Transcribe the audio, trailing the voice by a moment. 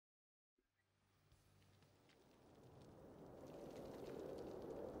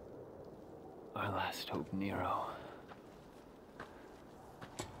last hope, Nero,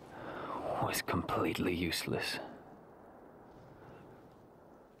 was completely useless.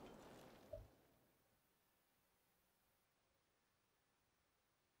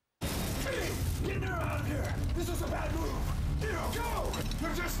 Get Nero out of here! This is a bad move! Nero, go!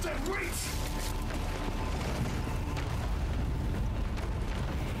 You're just dead weight!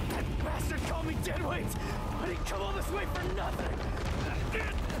 That bastard called me dead weight! I didn't come all this way for nothing!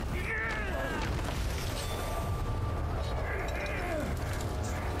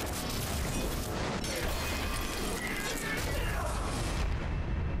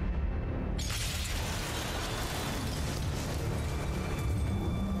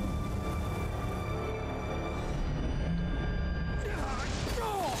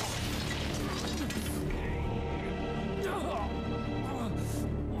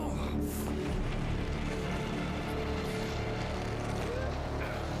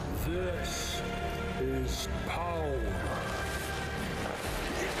 This is power.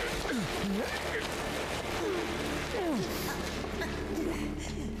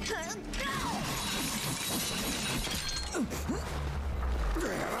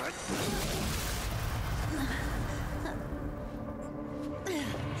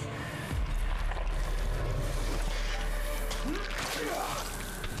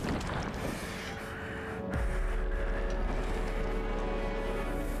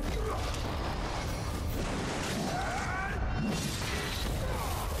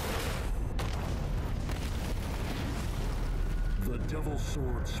 The Devil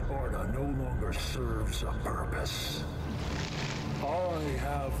Sword Sparta no longer serves a purpose. I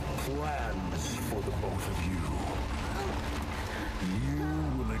have plans for the both of you. You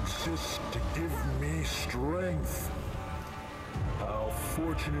will exist to give me strength. How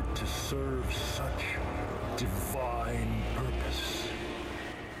fortunate to serve such divine purpose.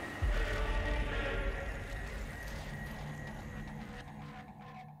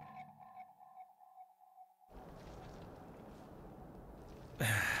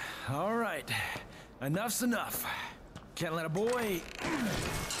 All right, enough's enough. Can't let a boy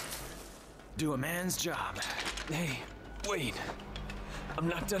do a man's job. Hey, wait. I'm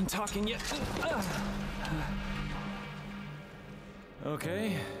not done talking yet.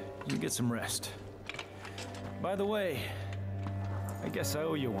 Okay, you get some rest. By the way, I guess I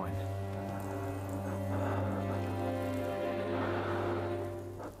owe you one.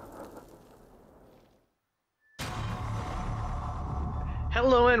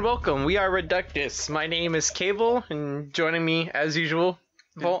 Hello and welcome. We are Reductus. My name is Cable, and joining me, as usual,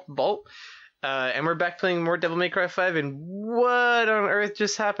 Bolt. And we're back playing more Devil May Cry 5. And what on earth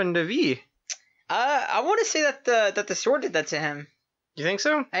just happened to V? I want to say that the sword did that to him. You think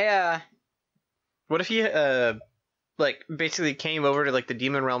so? What if he like basically came over to like the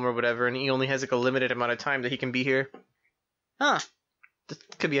demon realm or whatever, and he only has like a limited amount of time that he can be here? Huh? This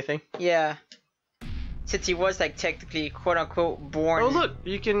could be a thing. Yeah. Since he was like technically quote unquote born. Oh look,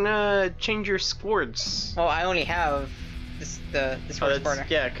 you can change your swords. Oh, I only have the sword Sparta.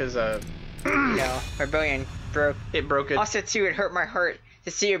 Yeah, because You know, Rebellion broke. it broke it. Also, too, it hurt my heart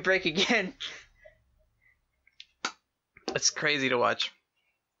to see it break again. It's crazy to watch.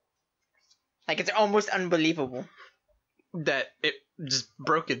 Like, it's almost unbelievable. That it just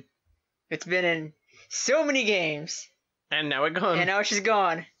broke it. It's been in so many games. And now it gone. And now it's just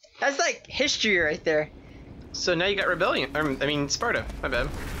gone. That's like history right there. So now you got Rebellion. I mean, Sparta. My bad.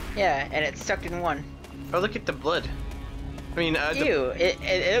 Yeah, and it's sucked in one. Oh, look at the blood. I mean, Ew,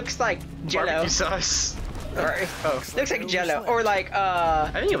 it looks like Jello. barbecue sauce. Or, Oh. looks like Jello. Or like,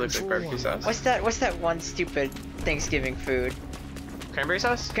 I think it looks like barbecue sauce. What's that one stupid Thanksgiving food? Cranberry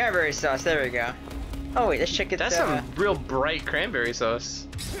sauce? Cranberry sauce, there we go. Oh wait, let's check it. That's some real bright cranberry sauce.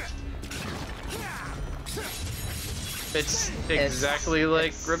 It's exactly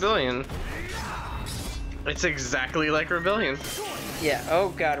like Rebellion. It's exactly like Rebellion. Yeah, oh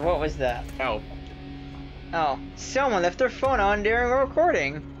god, what was that? Oh. Oh, someone left their phone on during a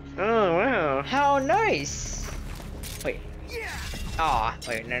recording. Oh, wow. How nice! Wait. Aw,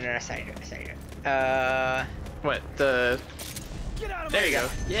 wait, no, that's not it, that's not it. What? There you go.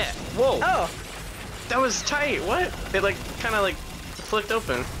 Yeah. Whoa. Oh! That was tight. What? It like kind of like flipped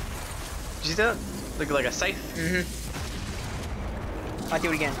open. Did you see that? Like a scythe. I'll do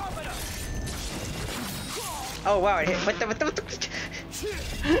it again. Oh wow, it hit. What the?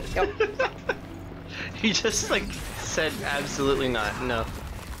 Yep. He just like said absolutely not. No.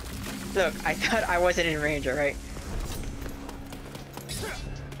 Look, I thought I wasn't in range, alright?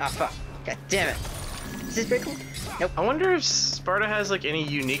 Ah, fuck. God damn it. Is this pretty cool? Nope. I wonder if Sparta has like any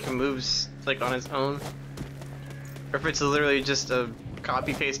unique moves like on its own, or if it's literally just a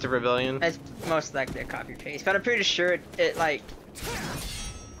copy paste of Rebellion. It's most likely a copy paste, but I'm pretty sure it like.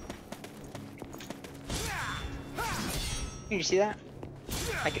 Can you see that?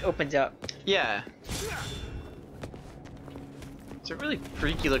 Like it opens up. Yeah. It's a really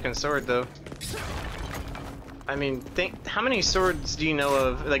freaky looking sword though. I mean, think how many swords do you know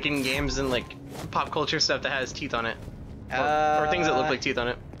of, like in games and like pop culture stuff that has teeth on it? Or things that look like teeth on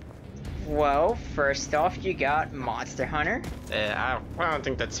it? Well, first off, you got Monster Hunter. I don't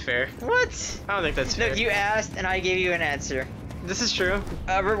think that's fair. What? I don't think that's fair. Look, you asked and I gave you an answer. This is true.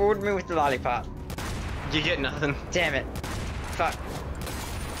 Reward me with the lollipop. You get nothing. Damn it. Fuck.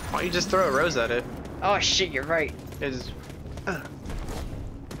 Why don't you just throw a rose at it? Oh shit, you're right. It's...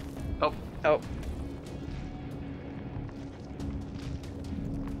 Oh. Oh.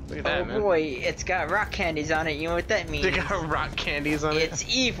 Look at that, Oh man. boy, it's got rock candies on it. You know what that means? They got rock candies on it. It's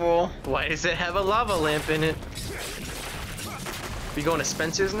evil. Why does it have a lava lamp in it? We going to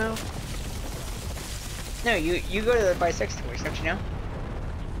Spencer's now? No, you go to the bisect stores, don't you know?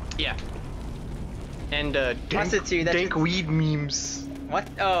 Yeah. And Prostitute, that's dank weed memes. What?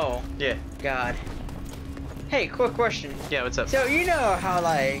 Oh, Yeah. God. Hey, quick question. Yeah, what's up? So you know how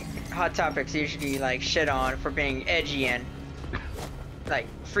like Hot Topics usually like shit on for being edgy and like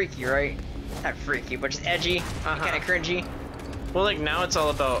freaky, right? Not freaky, but just edgy, and kind of cringy. Well, like now it's all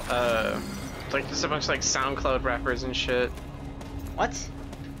about like there's a bunch of like SoundCloud rappers and shit. What?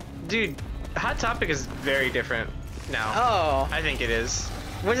 Dude, Hot Topic is very different now. Oh, I think it is.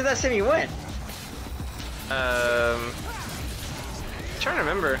 when did that time you went? Trying to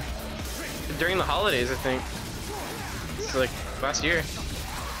remember. During the holidays, I think. It's like last year.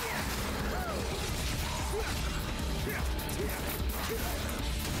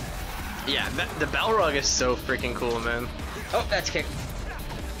 Yeah, the Balrog is so freaking cool, man. Oh, that's kick.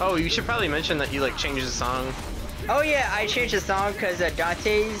 Oh, you should probably mention that you like changed the song. Oh yeah, I changed the song because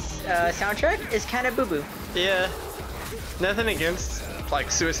Dante's soundtrack is kind of boo-boo. Yeah. Nothing against like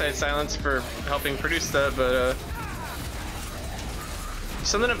Suicide Silence for helping produce that, but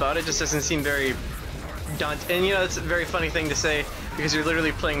something about it just doesn't seem very Dante. And you know, it's a very funny thing to say because you're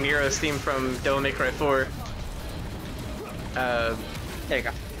literally playing Nero's theme from Devil May Cry 4. There you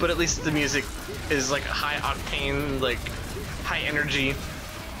go. But at least the music is like high octane, like high energy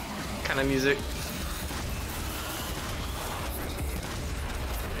kind of music.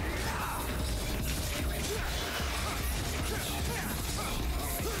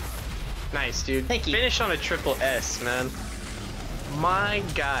 Nice, dude. Thank you. Finish on a triple S, man. My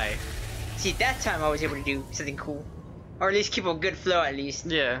guy. See, that time I was able to do something cool, or at least keep a good flow. At least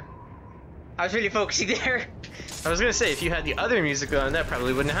Yeah. I was really focusing there. I was gonna say, if you had the other music on, that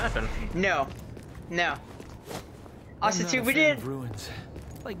probably wouldn't happen. No. Also, I'm too, not a we fan did. of ruins.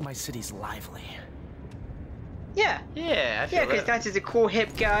 Like my city's lively. Yeah. Yeah, I feel Yeah, because that. Dante's a cool,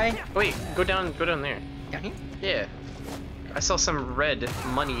 hip guy. Wait, go down there. Down here. Yeah. I saw some red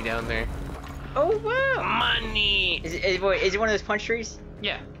money down there. Oh wow. Money! Is it one of those punch trees?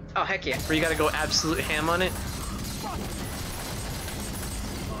 Yeah. Oh heck yeah. Where you gotta go absolute ham on it.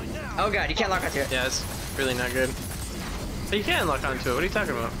 Oh god, you can't lock onto it. Yeah, it's really not good. But you can lock onto it. What are you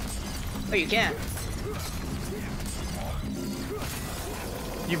talking about? Oh, you can.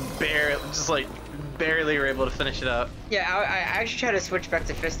 You barely were able to finish it out. Yeah, I actually tried to switch back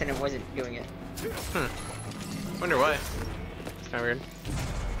to fist and it wasn't doing it. Wonder why. It's kind of weird.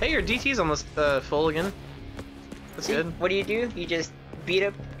 Hey, your DT's almost full again. That's See, good. what do? You just beat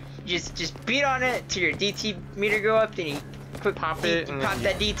up, just beat on it till your DT meter go up, then you quick Pop it and pop then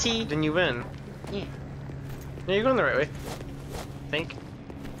that DT. Then you win. Yeah. Yeah, you're going the right way. I think.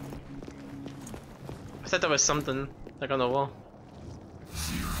 I thought that was something like on the wall.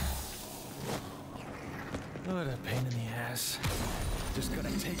 What a pain in the ass. Just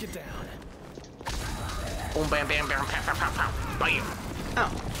gotta take it down. Boom, bam, bam, bam, pow, pow, pow, pow, bam. Oh.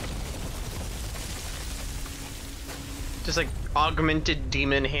 Just like augmented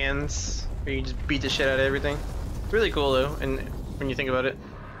demon hands, where you just beat the shit out of everything. Really cool though, and when you think about it.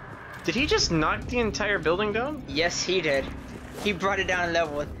 Did he just knock the entire building down? Yes, he did. He brought it down a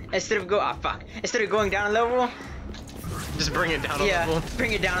level. Instead of Instead of going down a level, Just bring it down a yeah, level.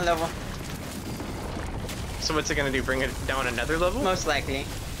 bring it down a level. So what's it gonna do? Bring it down another level? Most likely.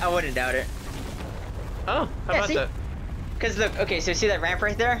 I wouldn't doubt it. Oh, how Yeah, about see? that? Cause look, okay, so see that ramp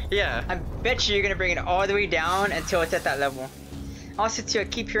right there? Yeah. I bet you're gonna bring it all the way down until it's at that level. Also, too, I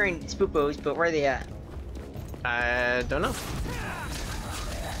keep hearing spoopos, but where are they at? I don't know.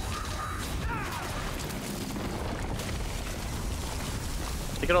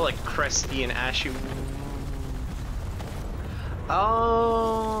 They get all like crusty and ashy.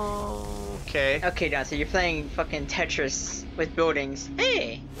 Oh, Okay. Okay, Don, so you're playing fucking Tetris with buildings.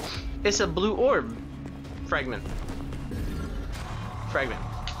 Hey! It's a blue orb. Fragment.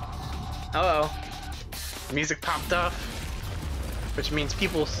 Uh-oh. Music popped off. Which means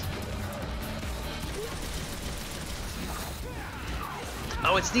people's.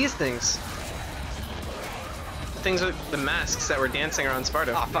 Oh, it's these things. The things with the masks that were dancing around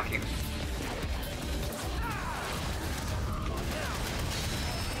Sparta. Oh, fuck you.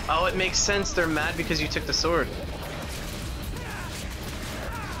 Oh, it makes sense. They're mad because you took the sword.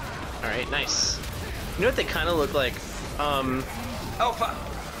 Alright, nice. You know what they kind of look like? Oh, fuck.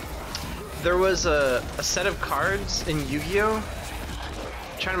 There was a set of cards in Yu-Gi-Oh!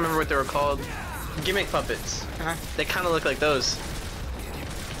 I'm trying to remember what they were called. Gimmick puppets. Uh-huh. They kind of look like those.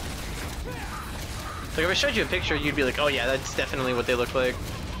 Like if I showed you a picture, you'd be like, oh yeah, that's definitely what they look like.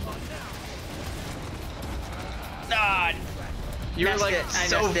 God. You were Messed like it. I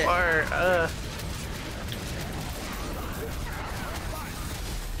so messed it. far.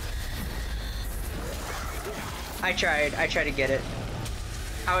 I tried to get it.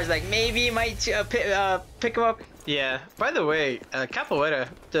 I was like, maybe you might pick him up. Yeah. By the way, capoeira,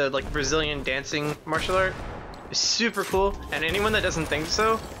 the like Brazilian dancing martial art, is super cool. And anyone that doesn't think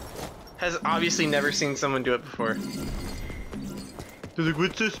so has obviously never seen someone do it before. They're like,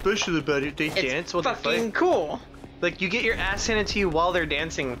 what's so special about it? They It's dance while they fucking fight. cool. Like you get your ass handed to you while they're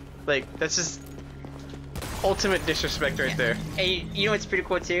dancing. Like that's just ultimate disrespect right there. And you know what's pretty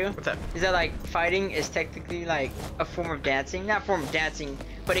cool too? What's that? Is that like fighting is technically like a form of dancing. Not a form of dancing,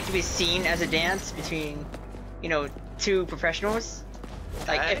 but it can be seen as a dance between, you know, two professionals.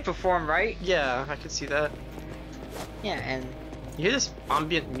 Like if performed right. Yeah, I could see that. Yeah, and You hear this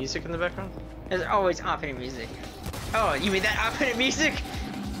ambient music in the background? there's always operating music. Oh, you mean that operating music?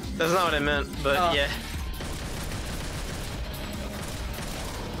 That's not what I meant, but Oh. yeah.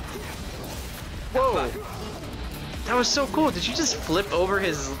 Whoa! That was so cool. Did you just flip over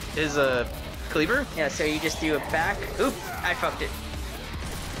his cleaver? Yeah, so you just do it back. Oop, I fucked it.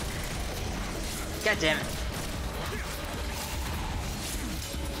 God damn it.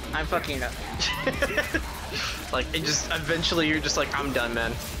 I'm fucking it up. Like it just eventually you're just like I'm done,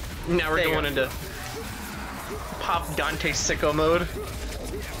 man. Now we're There you going into Pop Dante sicko mode.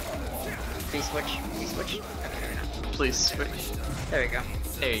 Please switch. Please switch. Okay, there we go. Please switch. There we go.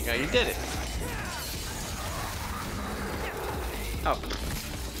 There you go. You did it. Oh,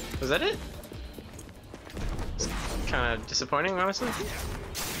 Was that it? It's kind of disappointing, honestly.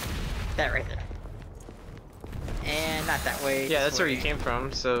 that right there. And not that way. Yeah, this that's where you way. came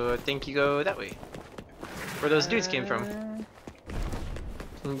from, so I think you go that way. Where those dudes came from.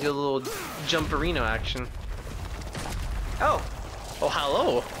 And do a little jumperino action. Oh, Oh,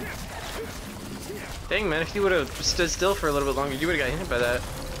 hello! Dang, man, if you would have stood still for a little bit longer, you would have got hit by that.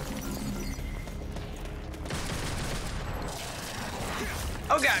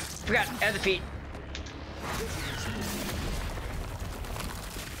 oh god, forgot. Add the feet.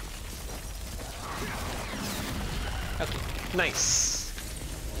 Okay. Nice.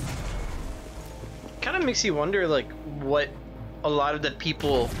 Kind of makes you wonder, like, what a lot of the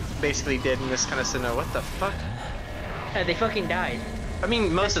people basically did in this kind of scenario. What the fuck? They fucking died. I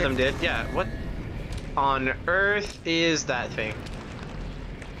mean, most of them did, yeah. What on earth is that thing?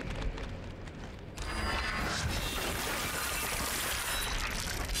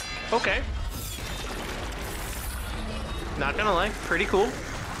 Okay. Not gonna lie, pretty cool.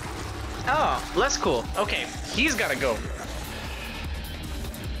 Oh, Less cool. Okay, he's gotta go.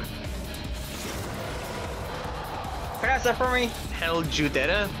 pronounce that for me. Hell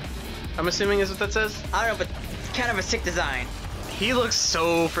Judetta, I'm assuming is what that says. I don't know, but it's kind of a sick design. He looks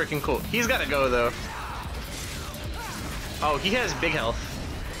so freaking cool. He's gotta go though. Oh, he has big health.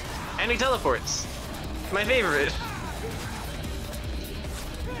 And he teleports. My favorite.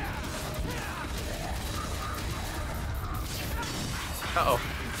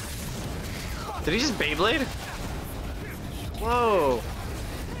 Uh-oh. Did he just Beyblade? Whoa.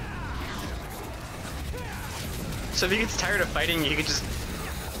 So if he gets tired of fighting, you could just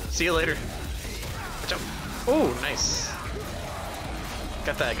see you later. Watch out. Oh, nice.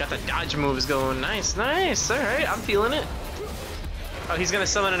 Got the dodge moves going. Nice, nice. All right, I'm feeling it. Oh, he's gonna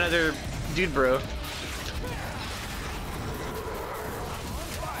summon another dude, bro.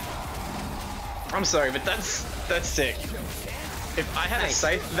 I'm sorry, but that's sick. If I had Nice. a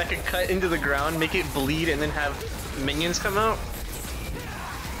scythe that could cut into the ground, make it bleed, and then have minions come out,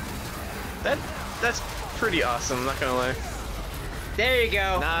 that's pretty awesome. I'm not gonna lie. There you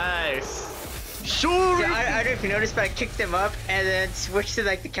go. Nice. So Sure. I don't know if you noticed, but I kicked them up and then switched to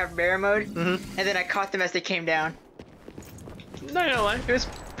like the Cabrera mode, Mhm. and then I caught them as they came down. Not gonna lie, it was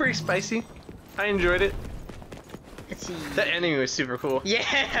pretty spicy. I enjoyed it. Let's see. That ending was super cool. Yeah.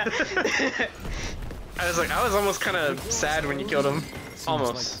 I was almost kind of sad when you killed him. Seems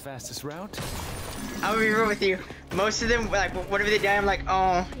Almost. like the fastest route. I'm gonna be real with you. Most of them, like, whenever they die, I'm like,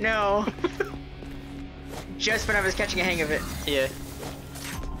 oh no. Just when I was catching a hang of it. Yeah.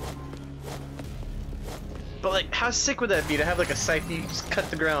 But like, how sick would that be to have like a scythe, you just cut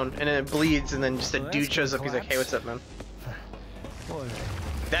the ground and then it bleeds and then just a Well, dude that's shows up, gonna he's like, hey, what's up, man? Boy,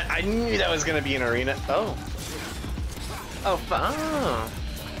 That, I knew that was gonna be an arena. Oh. Oh, oh.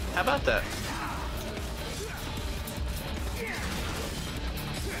 How about that?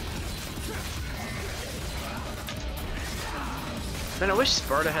 Man, I wish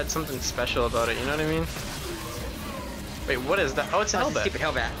Sparta had something special about it, you know what I mean? Wait, what is that? Oh, it's a Oh, it's a Hellbat. stupid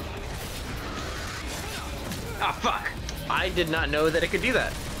Hellbat. Oh, fuck. I did not know that it could do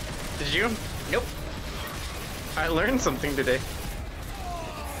that. Did you? Nope. I learned something today.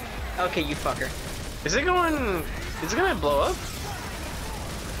 Okay, you fucker. Is it gonna blow up?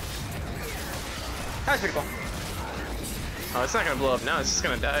 That was pretty cool. Oh, it's not gonna blow up now, it's just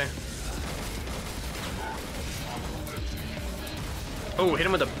gonna die. Oh, hit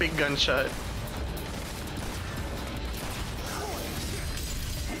him with a big gunshot.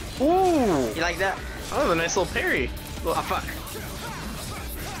 Ooh! You like that? Oh, the nice little parry. Oh, fuck.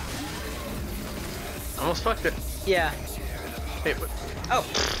 Almost fucked it. Yeah. Wait, what? Oh.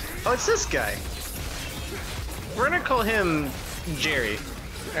 Oh, it's this guy. We're gonna call him Jerry.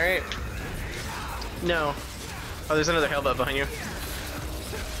 Alright. No. Oh, there's another Hellbat behind you.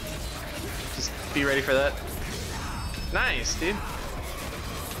 Just be ready for that. Nice, dude.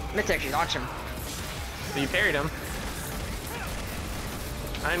 Let's actually launch him. You parried him.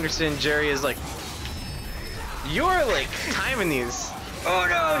 I understand Jerry is like... You're like timing these. Oh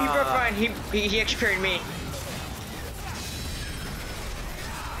no, he broke mine. He actually parried me.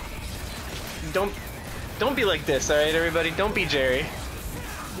 Don't be like this, alright, everybody? Don't be Jerry.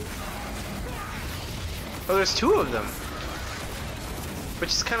 Oh, there's two of them. Which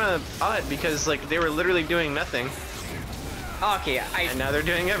is kind of odd because, like, they were literally doing nothing. Okay, And now they're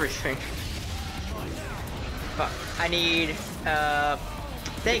doing everything. fuck. I need,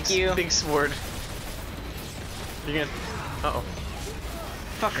 thank you. Big sword. You're gonna... Uh-oh.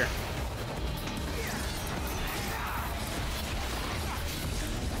 Fucker.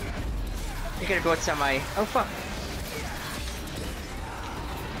 You're gonna go outside my... Oh, fuck.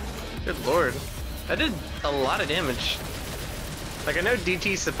 Good lord. That did a lot of damage. Like, I know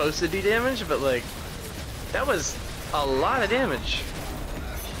DT's supposed to do damage, but, like, that was a lot of damage.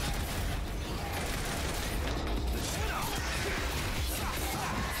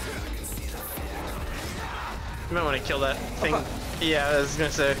 You might want to kill that thing. Yeah, I was gonna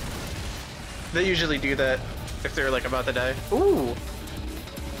say. They usually do that if they're, like, about to die. Ooh!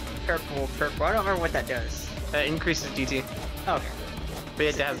 Purple. I don't remember what that does. That increases DT. Oh, okay. We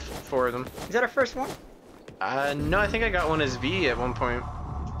had to have 4 of them. Is that our first one? No, I think I got one as V at one point.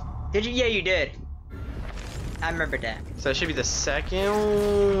 Did you? Yeah, you did. I remember that. So that should be the second.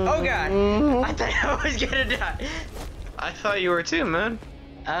 Oh god! I thought I was gonna die. I thought you were too, man.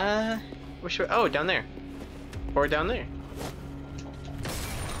 Wait, Oh, down there. Or down there.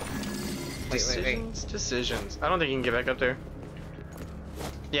 wait. Decisions. I don't think you can get back up there.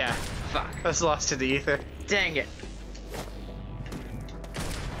 Yeah, Fuck. that's lost to the ether. Dang it.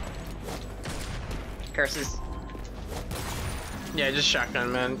 Curses. Yeah, just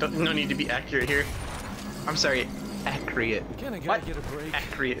shotgun, man. No need to be accurate here. I'm sorry, accurate. again, I gotta What? get a break.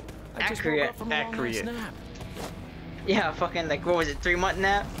 Accurate. I just Accurate. woke up from a long Accurate. nap. Yeah, fucking, like, what was it, 3-month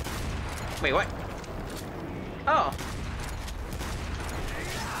nap? Wait, what? Oh.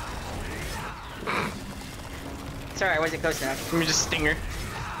 Sorry, I wasn't close enough. Let me just stinger.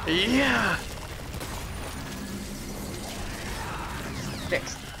 Yeah!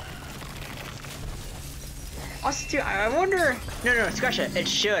 Fixed. Also, too, I wonder... No, scratch it. It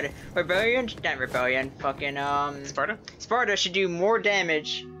should. Not Rebellion. Fucking, Sparta? Sparta should do more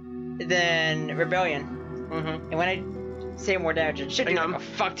damage than Rebellion. Mm-hmm. And when I say more damage, it should do Hang on. like a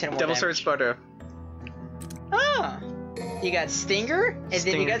fuck ton more Devil damage. Sword Sparta. Ah! You got Stinger, and then you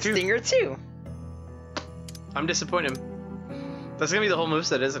Stinger got too. Stinger too. I'm disappointed. That's gonna be the whole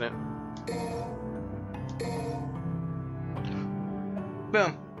moveset, isn't it?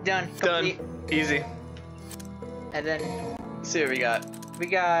 Boom. Done. Complete. Done. Easy. And then Let's see what we got. we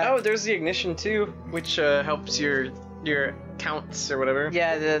got... Oh, there's the ignition too, which helps your counts or whatever.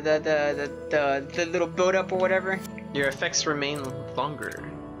 Yeah, the little build up or whatever. Your effects remain longer.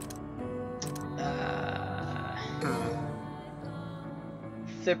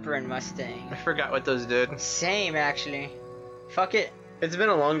 Flipper and Mustang. I forgot what those did. Same actually. Fuck it. It's been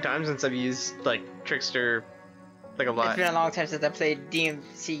a long time since I've used like Trickster, like a lot. It's been a long time since I played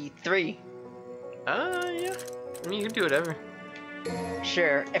DMC 3. Yeah. I mean, you can do whatever.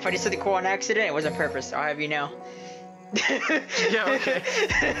 Sure. If I just did the core on accident, it was on purpose. I'll have you know. Yeah.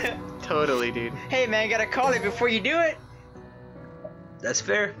 Okay. Totally, dude. Hey man, gotta call it before you do it. That's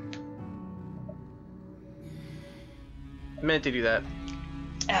fair. Meant to do that.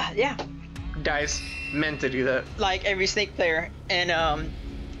 Yeah. Guys, meant to do that. Like every Snake player in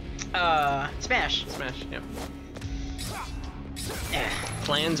Smash. Smash, yeah. Yeah.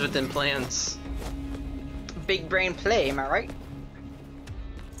 Plans within plans. Big brain play, am I right?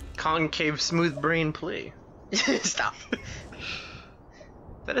 Concave smooth brain play. Stop.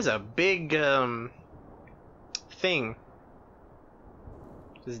 That is a big thing.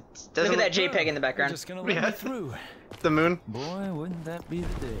 Look at that JPEG in the You're background. just gonna let Yeah. me through. The moon. Boy, wouldn't that be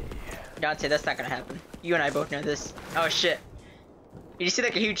the day. Dante, that's not gonna happen. You and I both know this. Oh shit. Did you see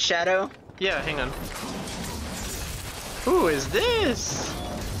like a huge shadow? Yeah, hang on. Who is this?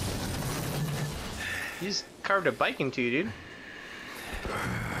 You just carved a bike into you, dude.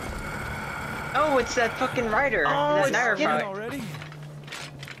 Oh, it's that fucking rider. Oh, That's it's Naira Get fight. it already?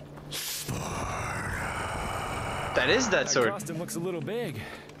 That is that That sword. costume looks a little big.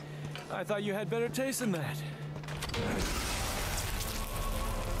 I thought you had better taste than that.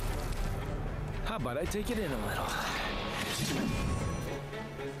 How about I take it in a little?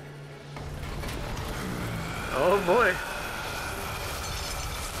 Oh boy.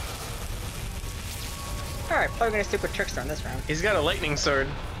 Alright, probably gonna stick with Trickster on this round. He's got a lightning sword.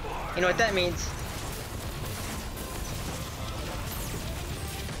 You know what that means?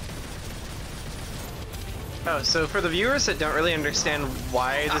 Oh, so for the viewers that don't really understand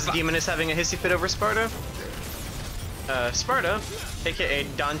why this demon is having a hissy fit over Sparta, Sparta, aka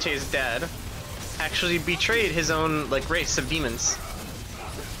Dante's dad, actually betrayed his own like race of demons,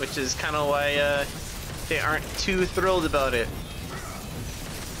 which is kind of why they aren't too thrilled about it.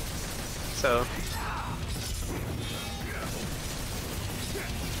 So,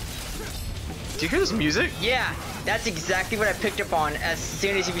 do you hear this music? Yeah, that's exactly what I picked up on as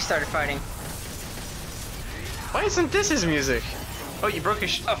soon as we started fighting. Why isn't this his music? Oh, you broke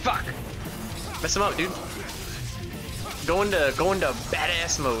his. Oh fuck! Mess him up, dude. Go into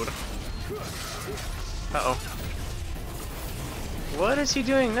badass mode. Uh oh. What is he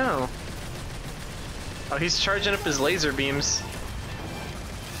doing now? Oh, he's charging up his laser beams.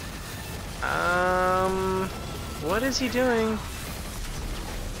 What is he doing?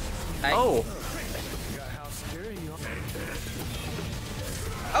 Oh.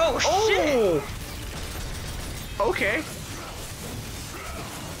 Oh shit! Oh. Okay.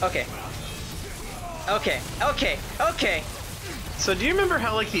 Okay. Okay. Okay. Okay. So do you remember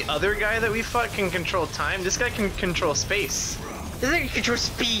how like the other guy that we fought can control time? This guy can control space. This thing can control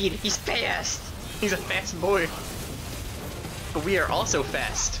speed. He's fast. He's a fast boy. But we are also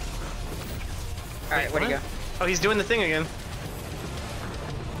fast. All right, where'd he go? Oh, he's doing the thing again.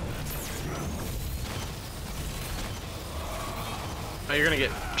 Oh, you're gonna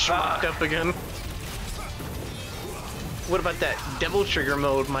get shrocked up again. What about that devil trigger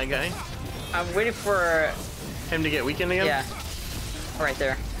mode, my guy? I'm waiting for. Him to get weakened again? Yeah. Right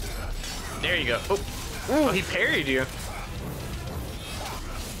there. There you go. Oh, ooh, he parried you.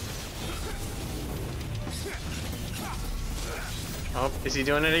 Oh, is he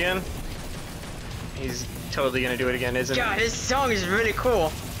doing it again? He's totally gonna do it again, isn't God, he? this song is really cool.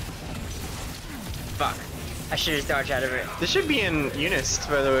 Fuck. I should just dodge out of it. This should be in Unist,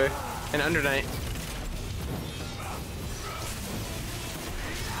 by the way. In Under Night.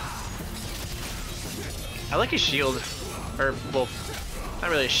 I like his shield. Or, well, not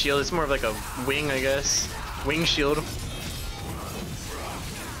really a shield, it's more of like a wing, I guess. Wing shield. Ooh,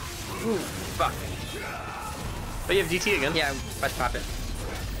 fuck. But you have DT again. Yeah, let's pop it.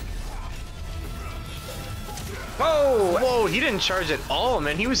 Whoa! Whoa, he didn't charge at all,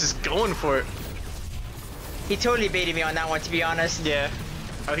 man. He was just going for it. He totally baited me on that one, to be honest. Yeah.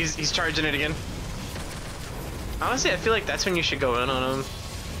 Oh, he's charging it again. Honestly, I feel like that's when you should go in on him.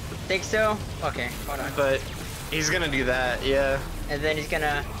 Think so? Okay, hold on. But he's gonna do that, yeah. And then he's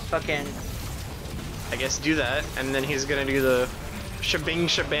gonna fucking. I guess do that, and then he's gonna do the shabing,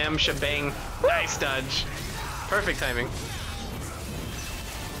 shabam, shabang. Nice dodge. Perfect timing.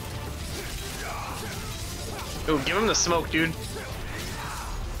 Ooh, give him the smoke, dude.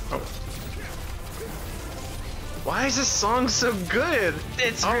 Oh. Why is this song so good?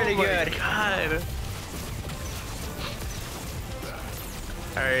 It's really good. Oh my god.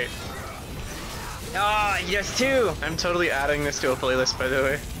 Alright. Ah, oh, yes, two. I'm totally adding this to a playlist, by the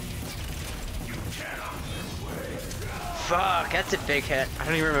way. Fuck, that's a big hit. I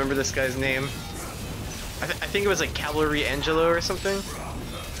don't even remember this guy's name. I think it was like Cavalry Angelo or something.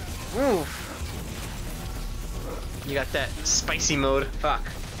 Ooh, You got that spicy mode. fuck.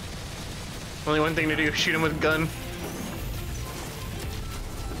 Only one thing to do, shoot him with gun.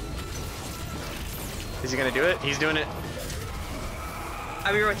 Is he gonna do it? He's doing it.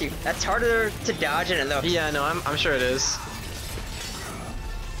 I'll be real with you. That's harder to dodge than it looks. Yeah, no, I'm sure it is.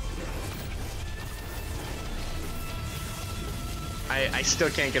 I still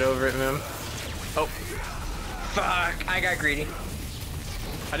can't get over it, man. Oh, Fuck, I got greedy.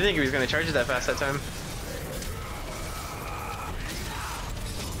 I didn't think he was gonna charge it that fast that time.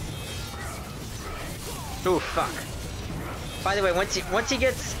 Ooh, fuck. By the way, once he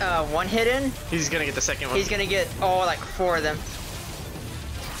gets one hit in, He's gonna get the second one. he's gonna get all like 4 of them.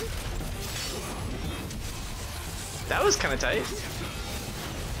 That was kind of tight.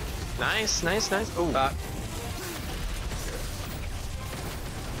 Nice, nice, nice. Oh, Fuck.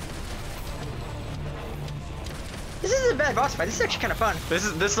 This isn't a bad boss fight. This is actually kind of fun.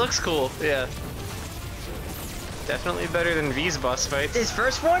 this looks cool. Yeah. Definitely better than V's boss fights. His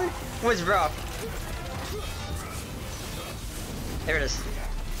first one was rough. There it is.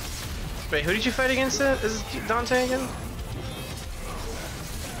 Wait, who did you fight against? Is it Dante again?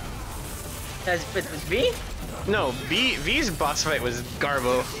 That's with V? No, V's boss fight was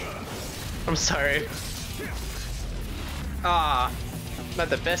Garbo. I'm sorry. Ah. Not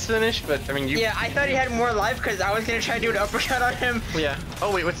the best finish, but I mean you. Yeah, I thought he had more life because I was gonna try to do an uppercut on him. Yeah.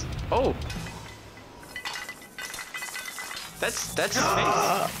 Oh wait, what's? Oh. That's his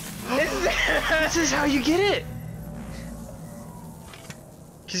face. This is how you get it.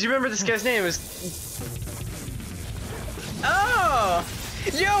 Cause you remember this guy's name is. Oh!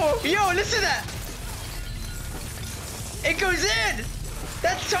 Yo, listen to that! It goes in!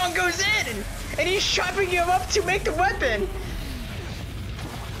 That song goes in! And he's chopping him up to make the weapon!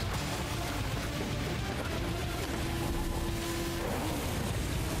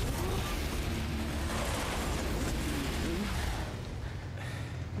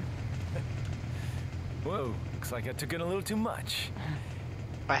 Whoa, looks like I took in a little too much.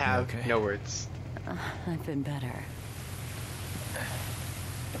 I have Okay. no words. I've been better.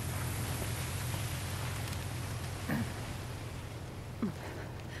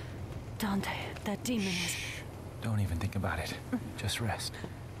 Dante, that demon is... Don't even think about it. Just rest.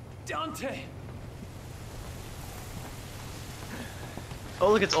 Dante!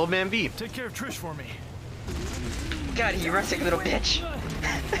 Oh look, it's Old Man B. Take care of Trish for me. God, you rustic little bitch.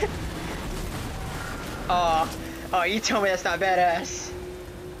 Oh, you told me that's not badass.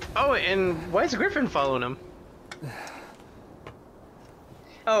 Oh, and why is Griffin following him?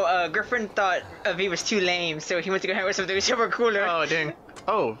 Oh, Griffin thought V was too lame, so he went to go hang with something super cooler. Oh dang.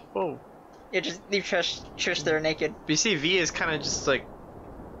 Oh, oh. Yeah, just leave Trish there naked. But you see, V is kind of just like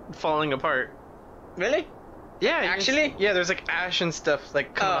falling apart. Really? Yeah, Actually? yeah. There's like ash and stuff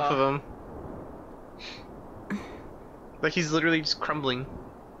like coming off of him. Like he's literally just crumbling.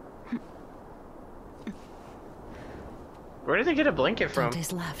 Where did they get a blanket from?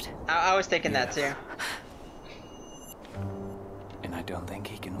 Dante's left. I was thinking that too. And I don't think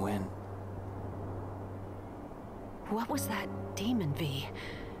he can win. What was that demon, V?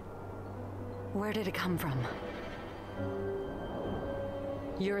 Where did it come from?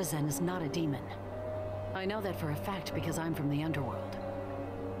 Urizen is not a demon. I know that for a fact because I'm from the underworld.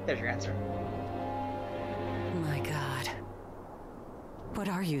 There's your answer. My God. What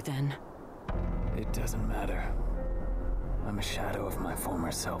are you then? It doesn't matter. I'm a shadow of my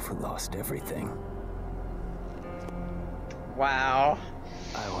former self who lost everything. Wow.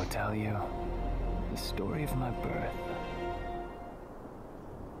 I will tell you the story of my birth.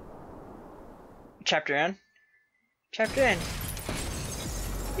 Chapter in. Chapter in.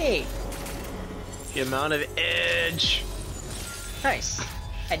 Neat. The amount of edge. Nice.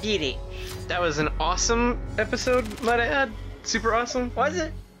 I did it. That was an awesome episode, might I add. Super awesome. Was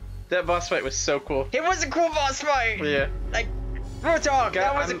it? That boss fight was so cool. It was a cool boss fight. Yeah. Like, real talk.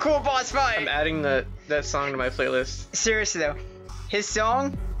 That was a cool boss fight. I'm adding that song to my playlist. Seriously though, his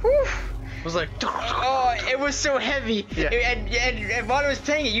song. Whew, It was like. oh, it was so heavy. Yeah. And while I was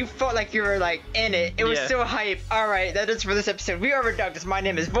playing it, you felt like you were like in it. It was Yeah. so hype. All right, that is for this episode. We are Reductus. My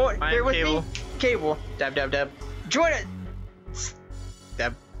name is Volt. I Here am with Cable. me, Cable. Dab, dab, dab. Join it.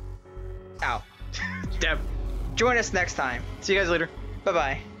 Dab. Ow. Dab. Join us next time. See you guys later. Bye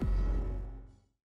bye.